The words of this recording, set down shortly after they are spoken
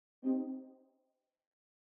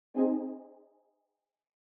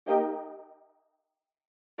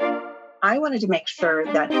I wanted to make sure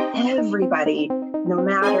that everybody, no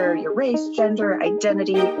matter your race, gender,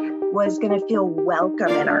 identity, was going to feel welcome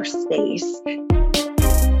in our space. I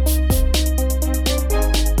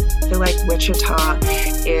feel like Wichita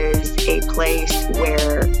is a place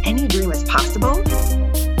where any dream is possible.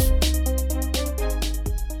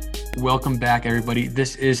 Welcome back, everybody.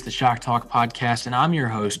 This is the Shock Talk podcast, and I'm your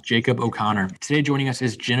host, Jacob O'Connor. Today, joining us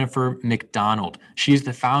is Jennifer McDonald. She's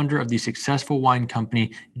the founder of the successful wine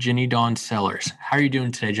company, Jenny Dawn Cellars. How are you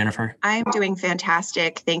doing today, Jennifer? I'm doing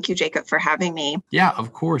fantastic. Thank you, Jacob, for having me. Yeah,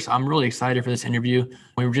 of course. I'm really excited for this interview.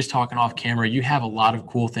 We were just talking off camera. You have a lot of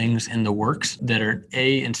cool things in the works that are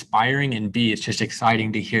A, inspiring, and B, it's just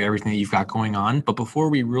exciting to hear everything that you've got going on. But before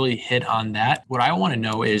we really hit on that, what I want to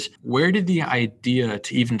know is, where did the idea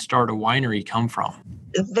to even start a winery come from?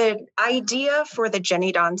 The idea for the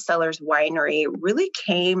Jenny Dawn Cellars winery really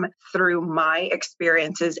came through my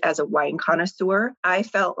experiences as a wine connoisseur. I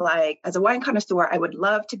felt like as a wine connoisseur, I would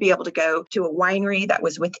love to be able to go to a winery that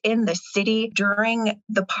was within the city during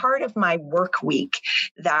the part of my work week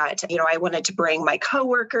that, I wanted to bring my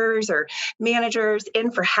coworkers or managers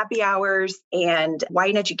in for happy hours and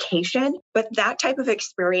wine education. But that type of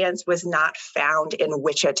experience was not found in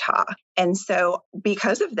Wichita. And so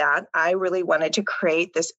because of that, I really wanted to create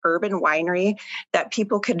this urban winery that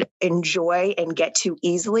people could enjoy and get to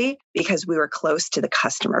easily because we were close to the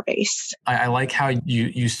customer base. I like how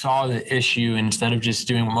you saw the issue, and instead of just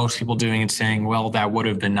doing what most people doing and saying, well, that would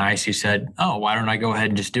have been nice, you said, oh, why don't I go ahead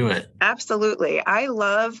and just do it? Absolutely. I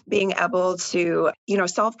love being able to,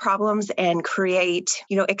 solve problems and create,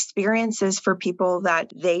 experiences for people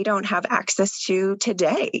that they don't have access to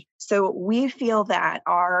today. So we feel that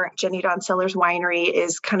our Jenny Dawn Cellars winery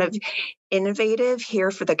is kind of innovative here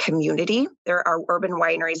for the community. There are urban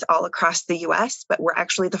wineries all across the U.S., but we're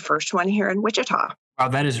actually the first one here in Wichita. Wow,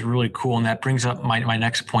 that is really cool. And that brings up my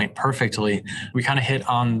next point perfectly. We kind of hit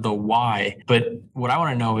on the why, but what I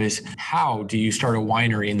want to know is, how do you start a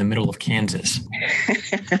winery in the middle of Kansas?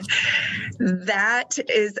 That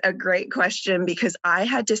is a great question, because I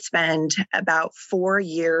had to spend about 4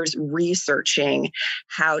 years researching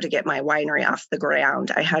how to get my winery off the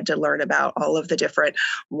ground. I had to learn about all of the different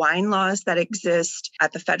wine laws that exist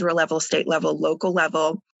at the federal level, state level, local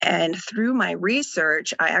level. And through my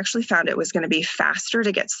research, I actually found it was going to be faster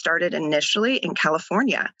to get started initially in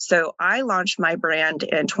California. So I launched my brand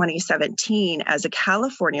in 2017 as a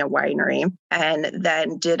California winery, and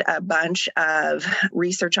then did a bunch of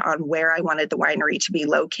research on where I wanted the winery to be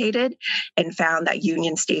located, and found that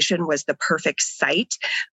Union Station was the perfect site,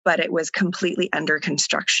 but it was completely under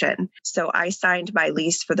construction. So I signed my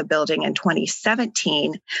lease for the building in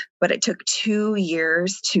 2017, but it took 2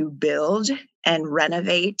 years to build and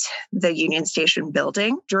renovate the Union Station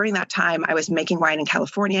building. During that time, I was making wine in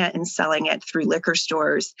California and selling it through liquor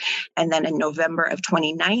stores. And then in November of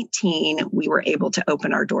 2019, we were able to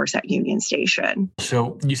open our doors at Union Station.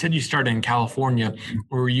 So you said you started in California.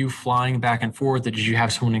 Were you flying back and forth? Did you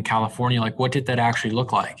have someone in California? Like, what did that actually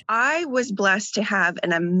look like? I was blessed to have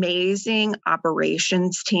an amazing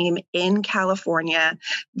operations team in California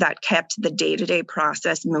that kept the day-to-day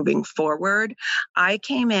process moving forward. I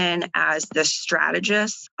came in as the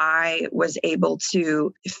strategist. I was able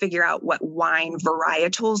to figure out what wine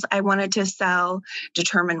varietals I wanted to sell,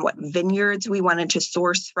 determine what vineyards we wanted to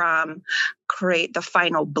source from, create the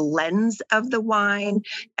final blends of the wine,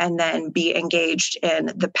 and then be engaged in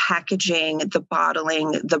the packaging, the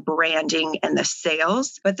bottling, the branding, and the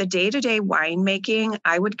sales. But the day-to-day winemaking,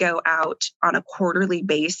 I would go out on a quarterly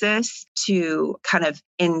basis to kind of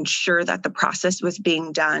ensure that the process was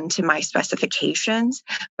being done to my specifications.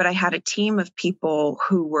 But I had a team of people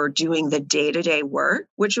who were doing the day-to-day work,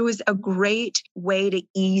 which was a great way to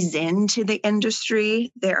ease into the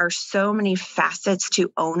industry. There are so many facets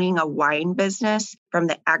to owning a wine business, from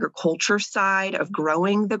the agriculture side of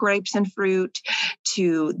growing the grapes and fruit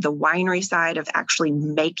to the winery side of actually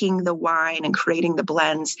making the wine and creating the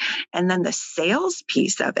blends, and then the sales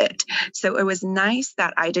piece of it. So it was nice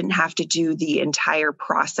that I didn't have to do the entire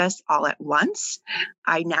process all at once.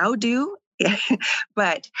 I now do.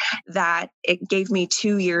 But that it gave me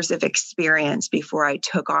 2 years of experience before I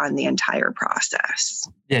took on the entire process.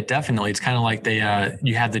 Yeah, definitely. It's kind of like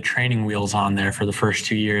you had the training wheels on there for the first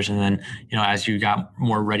 2 years. And then, as you got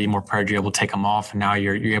more ready, more prepared, you're able to take them off. And now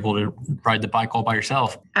you're able to ride the bike all by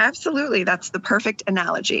yourself. Absolutely. That's the perfect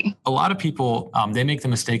analogy. A lot of people, they make the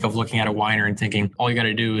mistake of looking at a winery and thinking all you got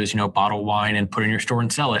to do is, bottle wine and put it in your store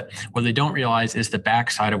and sell it. What they don't realize is the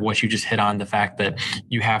backside of what you just hit on, the fact that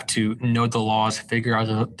you have to know the laws, figure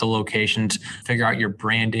out the locations, figure out your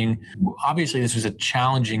branding. Obviously, this was a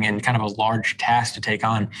challenging and kind of a large task to take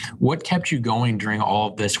on. What kept you going during all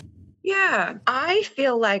of this? Yeah, I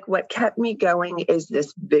feel like what kept me going is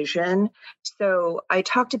this vision. So I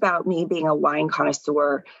talked about me being a wine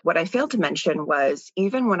connoisseur. What I failed to mention was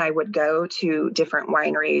even when I would go to different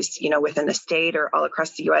wineries, within the state or all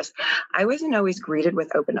across the US, I wasn't always greeted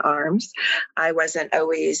with open arms. I wasn't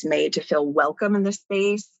always made to feel welcome in the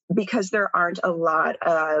space because there aren't a lot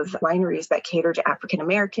of wineries that cater to African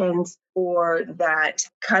Americans or that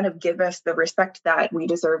kind of give us the respect that we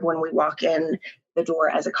deserve when we walk in the door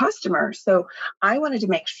as a customer. So I wanted to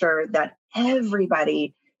make sure that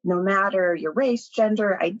everybody, no matter your race,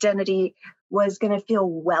 gender, identity, was going to feel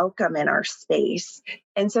welcome in our space.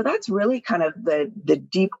 And so that's really kind of the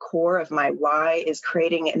deep core of my why is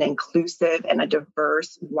creating an inclusive and a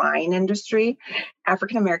diverse wine industry.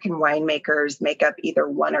 African American winemakers make up either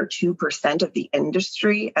 1 or 2% of the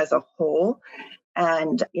industry as a whole.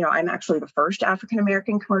 And, I'm actually the first African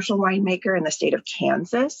American commercial winemaker in the state of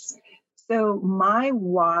Kansas. So my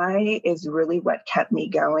why is really what kept me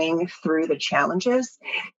going through the challenges.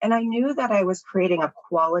 And I knew that I was creating a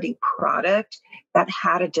quality product that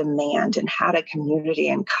had a demand and had a community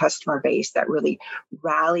and customer base that really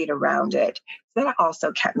rallied around it. So that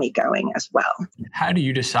also kept me going as well. How do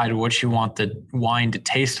you decide what you want the wine to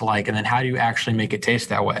taste like? And then how do you actually make it taste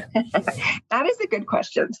that way? That is a good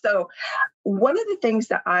question. So one of the things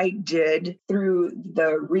that I did through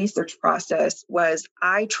the research process was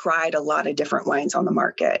I tried a lot of different wines on the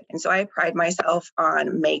market. And so I pride myself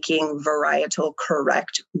on making varietal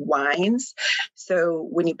correct wines. So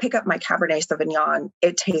when you pick up my Cabernet Sauvignon,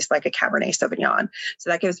 it tastes like a Cabernet Sauvignon. So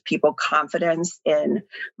that gives people confidence in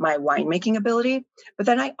my winemaking ability. But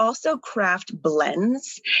then I also craft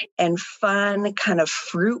blends and fun kind of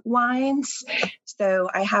fruit wines. So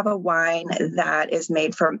I have a wine that is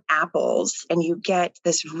made from apples, and you get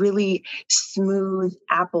this really smooth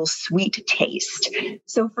apple sweet taste.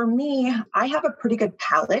 So for me, I have a pretty good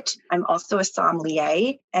palate. I'm also a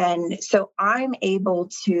sommelier. And so I'm able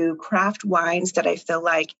to craft wines that I feel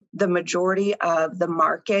like the majority of the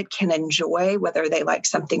market can enjoy, whether they like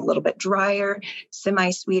something a little bit drier,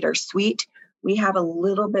 semi-sweet, or sweet. We have a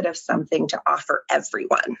little bit of something to offer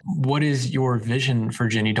everyone. What is your vision for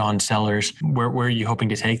Jenny Dawn Cellars? Where are you hoping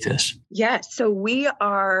to take this? Yes. So we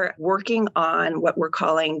are working on what we're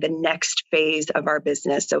calling the next phase of our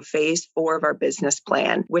business. So phase 4 of our business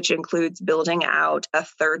plan, which includes building out a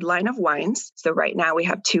third line of wines. So right now we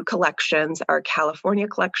have 2 collections, our California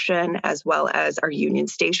collection, as well as our Union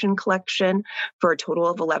Station collection for a total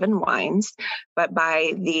of 11 wines. But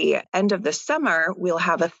by the end of the summer, we'll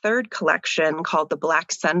have a third collection called the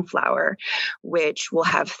Black Sunflower, which will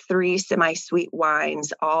have 3 semi-sweet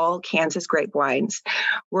wines, all Kansas grape wines.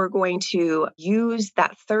 We're going to use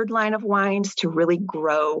that third line of wines to really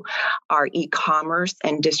grow our e-commerce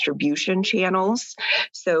and distribution channels.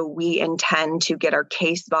 So we intend to get our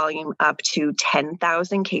case volume up to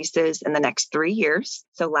 10,000 cases in the next 3 years.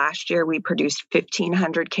 So last year we produced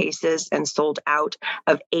 1,500 cases and sold out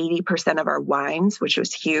of 80% of our wines, which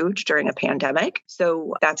was huge during a pandemic.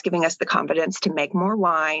 So that's giving us the confidence to make more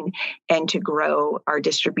wine and to grow our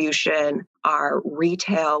distribution, our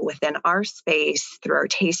retail within our space through our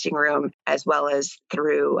tasting room, as well as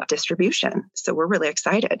through distribution. So we're really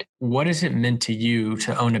excited. What has it meant to you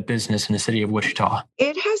to own a business in the city of Wichita?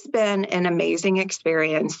 It has been an amazing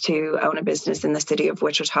experience to own a business in the city of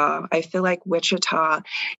Wichita. I feel like Wichita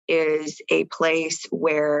is a place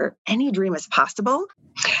where any dream is possible.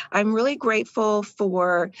 I'm really grateful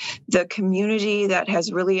for the community that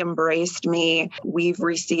has really embraced me. We've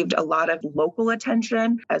received a lot of local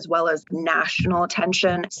attention as well as national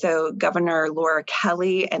attention. So Governor Laura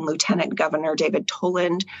Kelly and Lieutenant Governor David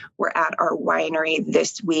Toland were at our winery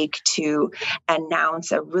this week to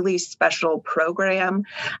announce a really special program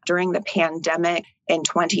during the pandemic. In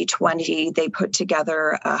 2020, they put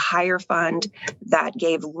together a hire fund that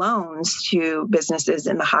gave loans to businesses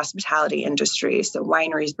in the hospitality industry, so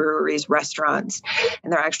wineries, breweries, restaurants,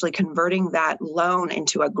 and they're actually converting that loan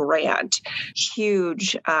into a grant.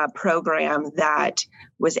 Huge program that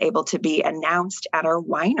was able to be announced at our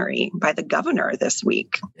winery by the governor this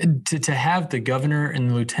week. To have the governor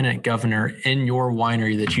and the lieutenant governor in your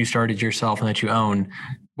winery that you started yourself and that you own,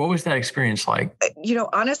 what was that experience like?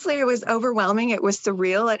 Honestly, it was overwhelming. It was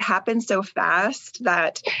surreal. It happened so fast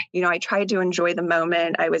that, I tried to enjoy the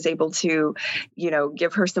moment. I was able to,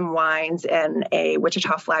 give her some wines and a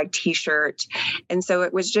Wichita flag t-shirt. And so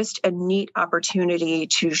it was just a neat opportunity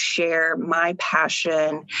to share my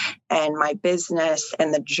passion and my business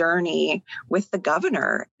and the journey with the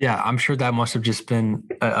governor. Yeah, I'm sure that must have just been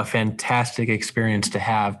a fantastic experience to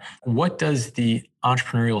have. What does the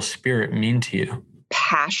entrepreneurial spirit mean to you?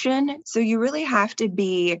 passion. So you really have to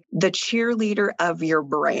be the cheerleader of your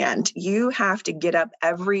brand. You have to get up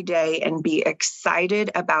every day and be excited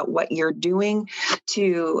about what you're doing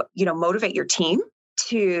to, motivate your team,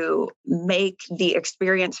 to make the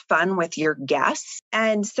experience fun with your guests.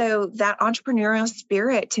 And so that entrepreneurial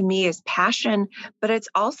spirit to me is passion, but it's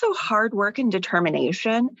also hard work and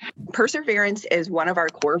determination. Perseverance is one of our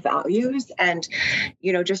core values. And,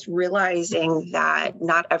 just realizing that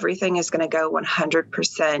not everything is going to go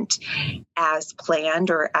 100% as planned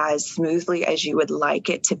or as smoothly as you would like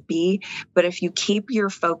it to be. But if you keep your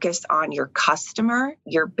focus on your customer,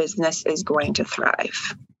 your business is going to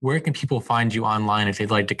thrive. Where can people find you online if they'd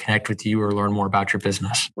like to connect with you or learn more about your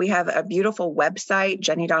business? We have a beautiful website,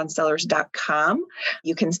 jennydonsellers.com.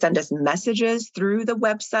 You can send us messages through the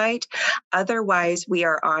website. Otherwise, we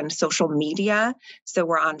are on social media. So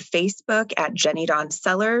we're on Facebook at Jenny Dawn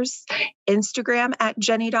Sellers, Instagram at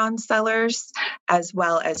Jenny Dawn Sellers, as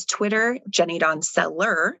well as Twitter, Jenny Dawn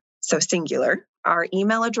Seller, so singular. Our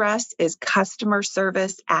email address is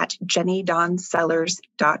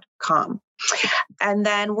customerservice@jennydonsellers.com. And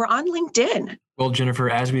then we're on LinkedIn. Well, Jennifer,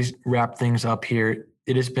 as we wrap things up here,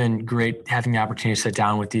 it has been great having the opportunity to sit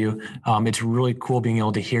down with you. It's really cool being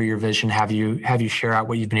able to hear your vision, have you share out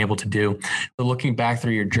what you've been able to do. But looking back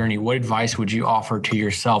through your journey, what advice would you offer to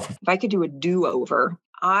yourself? If I could do a do-over,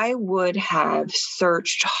 I would have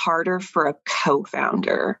searched harder for a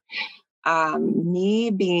co-founder. Me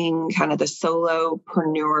being kind of the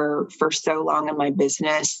solopreneur for so long in my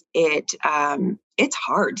business, it's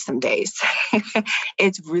hard some days.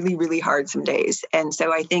 It's really, really hard some days. And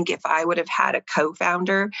so I think if I would have had a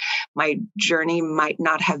co-founder, my journey might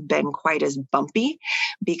not have been quite as bumpy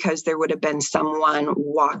because there would have been someone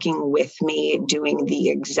walking with me doing the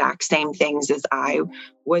exact same things as I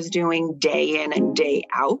was doing day in and day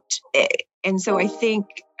out. And so I think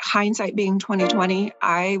hindsight being 2020,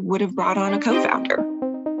 I would have brought on a co-founder.